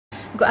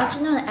Good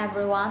afternoon,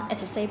 everyone.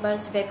 It's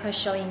Saber's Vapor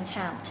Show in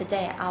town.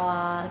 Today,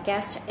 our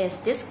guest is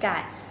this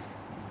guy,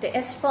 the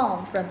EZ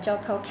Phone from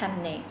Dovpo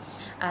company,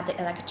 the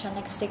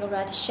electronic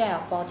cigarette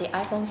shell for the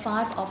iPhone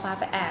 5 or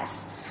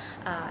 5S.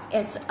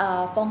 It's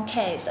a phone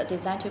case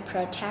designed to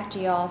protect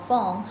your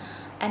phone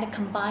and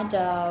combine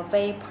the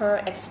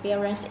vapor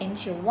experience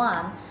into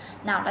one.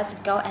 Now, let's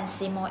go and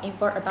see more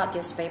info about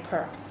this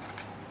vapor.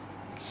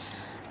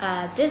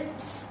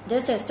 This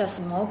is the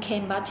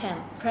smoking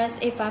button.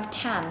 Press it 5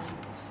 times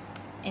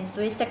in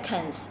 3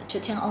 seconds to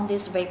turn on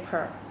this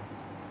vapor.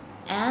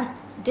 And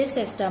this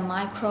is the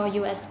micro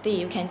USB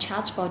you can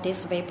charge for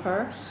this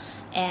vapor.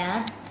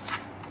 And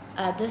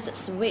this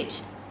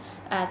switch,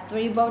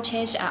 3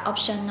 voltage are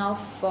optional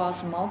for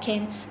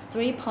smoking,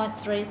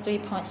 3.3,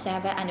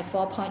 3.7 and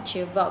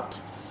 4.2 volt.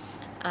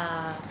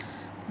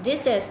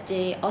 This is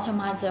the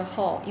atomizer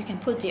hole. You can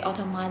put the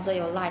atomizer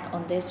you like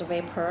on this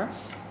vapor.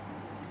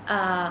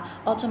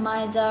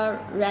 Atomizer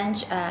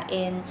range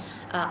in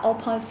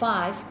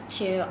 0.5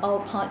 to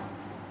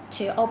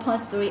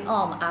 0.3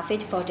 ohm are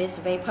fit for this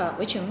vapor,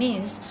 which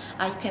means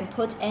you can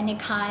put any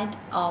kind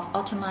of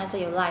atomizer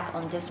you like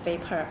on this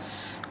vapor.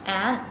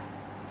 And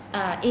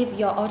if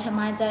your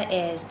atomizer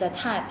is the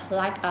type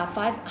like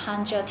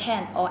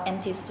 510 or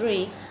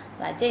MT3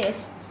 like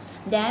this,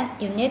 then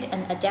you need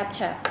an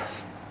adapter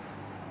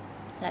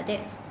like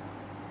this.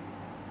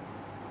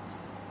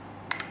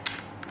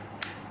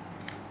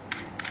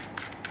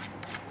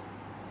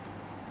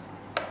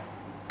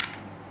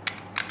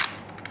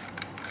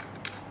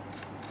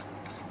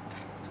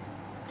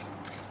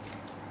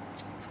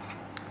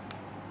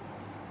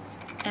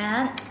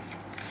 And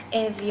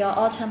if your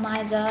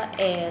atomizer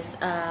is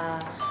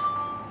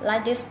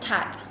like this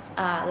type,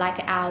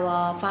 like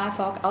our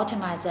 5-volt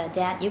atomizer,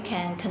 then you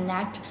can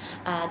connect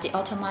the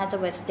atomizer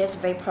with this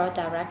vapor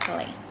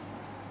directly.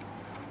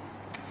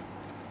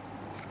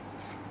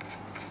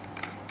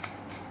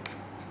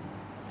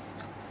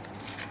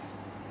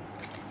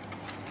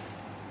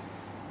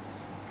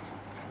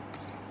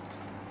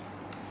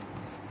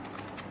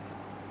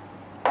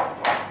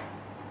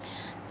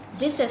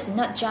 This is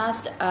not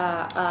just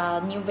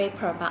a new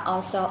vapor, but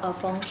also a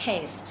phone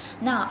case.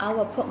 Now I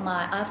will put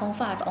my iPhone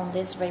 5 on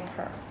this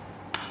vapor.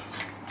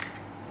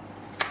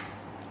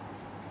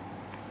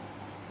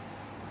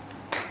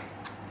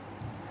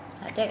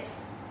 Like this.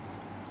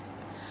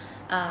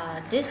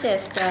 This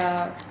is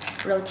the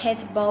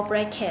rotatable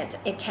bracket.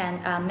 It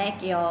can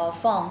make your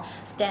phone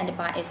stand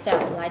by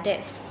itself like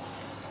this.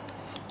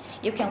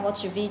 You can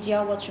watch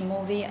video, watch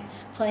movie,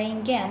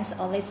 playing games,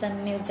 or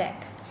listen music.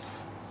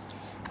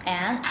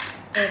 And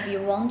if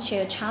you want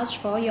to charge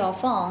for your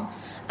phone,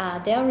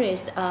 there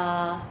is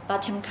a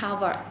bottom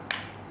cover.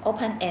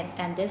 Open it,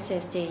 and this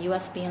is the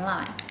USB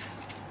line.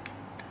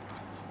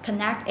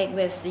 Connect it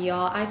with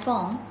your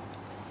iPhone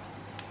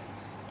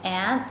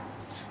and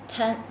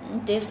turn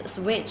this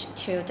switch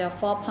to the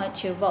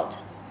 4.2 volt.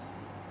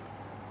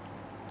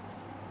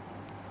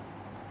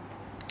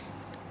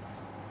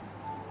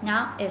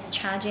 Now it's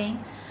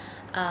charging.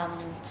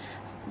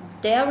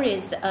 There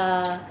is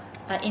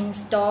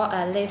install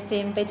a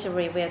lithium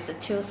battery with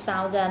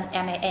 2000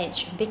 mAh,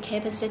 big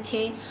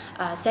capacity,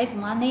 save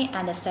money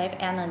and save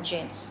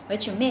energy,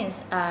 which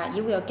means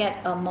you will get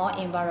a more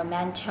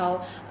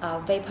environmental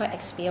vapor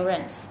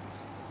experience.